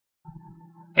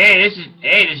This is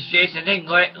Jason. I think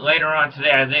later on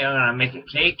today, I think I'm gonna make a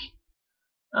cake.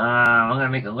 I'm gonna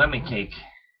make a lemon cake.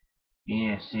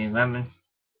 Yeah, see, lemon.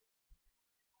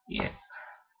 Yeah,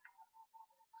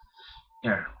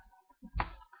 there.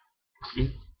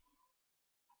 See,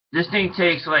 this thing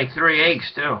takes like 3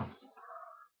 eggs too.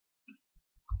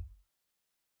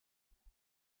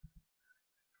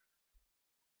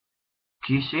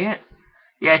 Can you see it?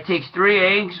 Yeah, it takes 3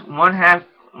 eggs,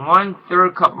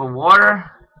 1/3 cup of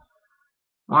water,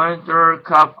 1/3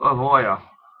 cup of oil.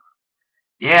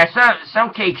 Yeah,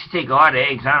 some cakes take a lot of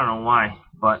eggs. I don't know why,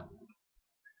 but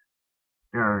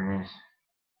there it is.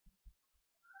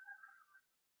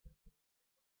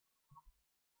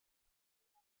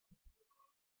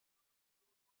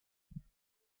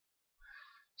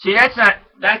 See, that's not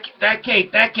that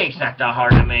cake's not that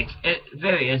hard to make. It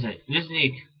really isn't. You just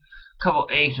need a couple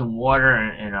eggs and water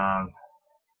and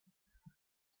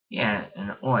yeah,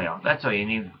 and oil. That's all you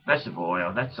need. Vegetable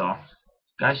oil. That's all.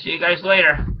 Guys, see you guys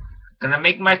later. Gonna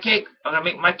make my cake. I'm gonna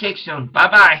make my cake soon.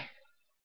 Bye bye.